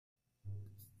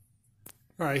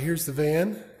Alright, here's the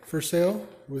van for sale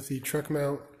with the truck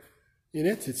mount in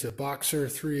it. It's a Boxer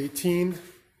 318.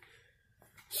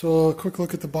 So a quick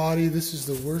look at the body. This is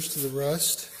the worst of the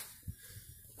rust.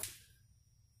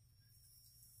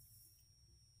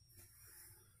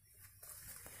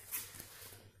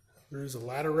 There's a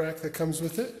ladder rack that comes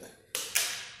with it.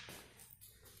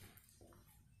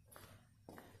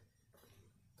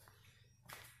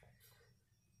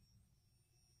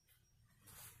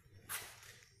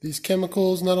 These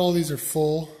chemicals, not all these are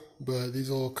full, but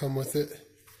these will come with it.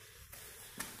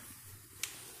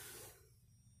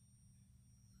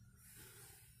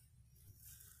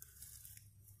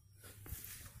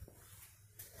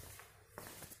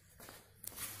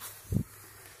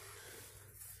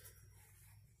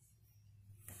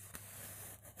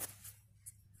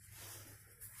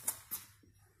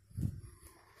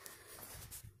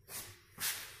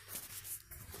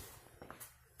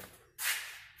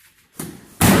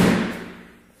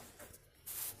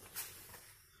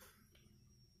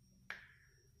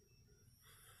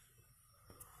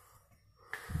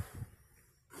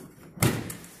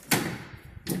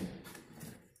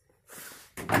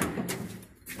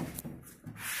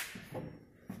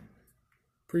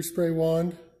 Pre-spray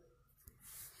wand,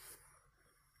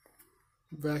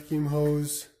 vacuum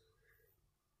hose,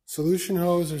 solution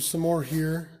hose. There's some more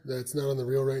here that's not on the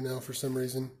reel right now for some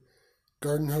reason.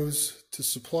 Garden hose to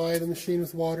supply the machine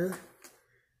with water.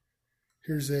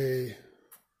 Here's a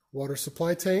water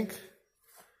supply tank.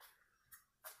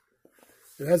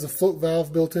 It has a float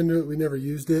valve built into it. We never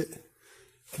used it.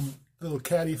 Little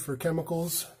caddy for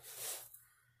chemicals.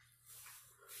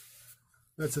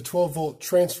 That's a 12-volt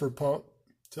transfer pump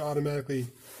to automatically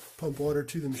pump water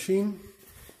to the machine.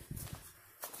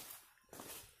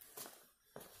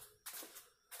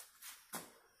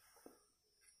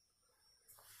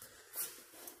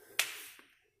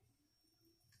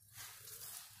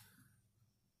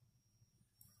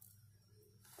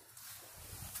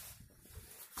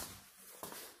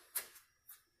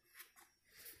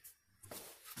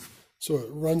 So it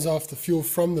runs off the fuel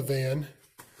from the van.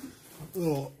 A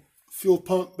little fuel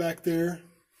pump back there.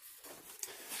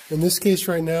 In this case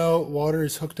right now, water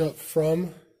is hooked up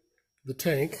from the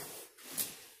tank.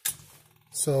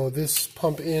 So this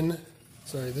pump in,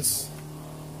 once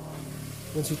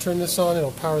you turn this on,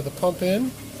 it'll power the pump in.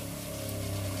 It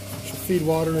should feed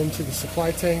water into the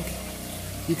supply tank.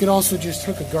 You could also just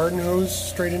hook a garden hose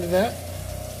straight into that.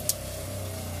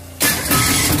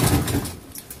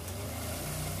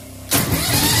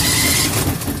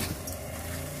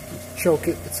 Choke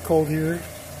it, it's cold here.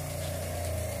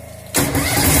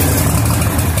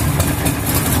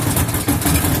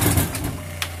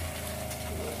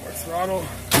 Throttle.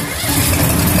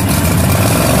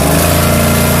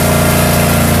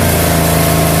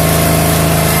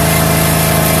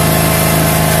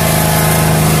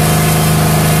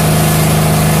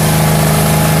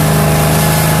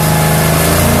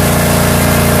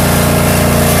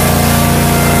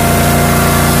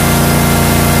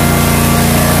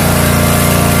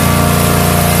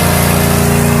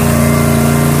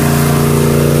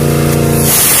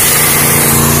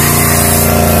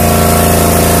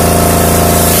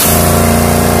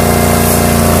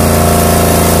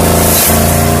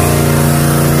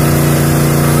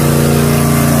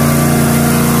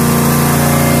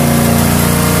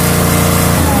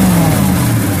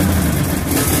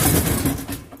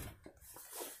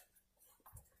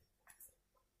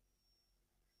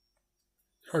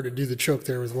 Hard to do the choke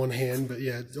there with one hand, but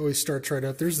yeah, it always starts right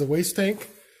up. There's the waste tank.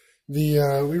 We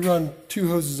run two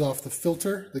hoses off the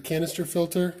filter, the canister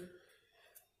filter,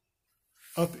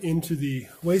 up into the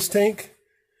waste tank.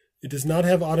 It does not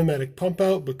have automatic pump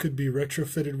out, but could be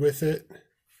retrofitted with it.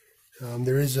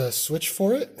 There is a switch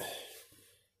for it.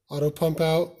 Auto pump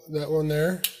out, that one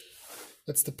there.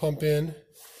 That's the pump in.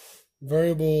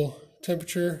 Variable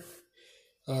temperature.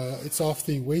 It's off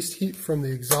the waste heat from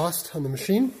the exhaust on the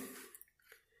machine.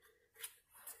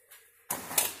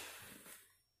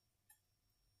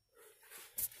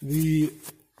 The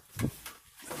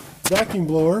vacuum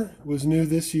blower was new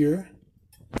this year,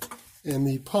 and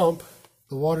the pump,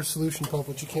 the water solution pump,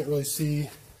 which you can't really see,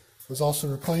 was also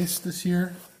replaced this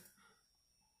year.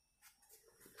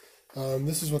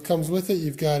 This is what comes with it.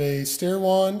 You've got a stair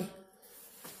wand,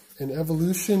 an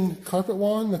Evolution carpet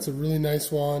wand, that's a really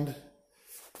nice wand,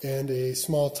 and a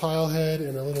small tile head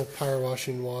and a little power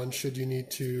washing wand should you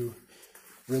need to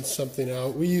rinse something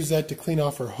out. We use that to clean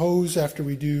off our hose after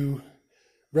we do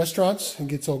restaurants and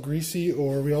gets all greasy,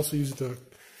 or we also use it to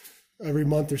every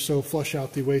month or so flush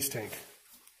out the waste tank.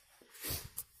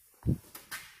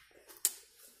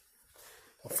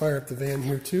 I'll fire up the van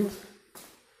here too.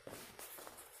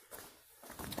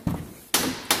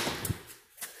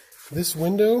 This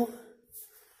window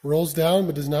rolls down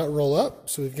but does not roll up,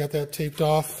 so we've got that taped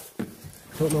off.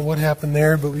 Don't know what happened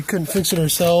there, but we couldn't fix it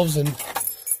ourselves and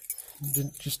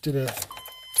just did a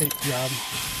tape job.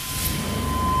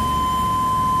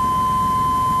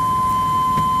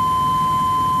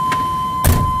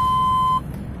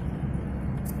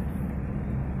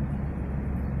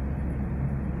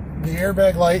 The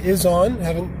airbag light is on,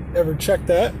 haven't ever checked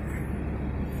that.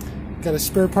 Got a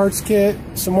spare parts kit,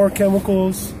 some more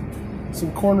chemicals,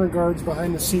 some corner guards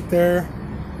behind the seat there.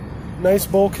 Nice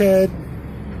bulkhead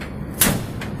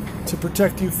to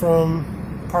protect you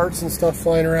from parts and stuff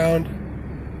flying around.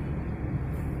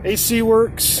 AC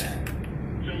works.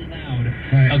 So loud.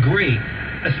 Agree,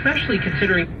 especially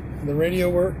considering The radio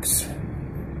works.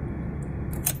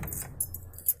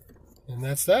 And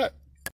that's that.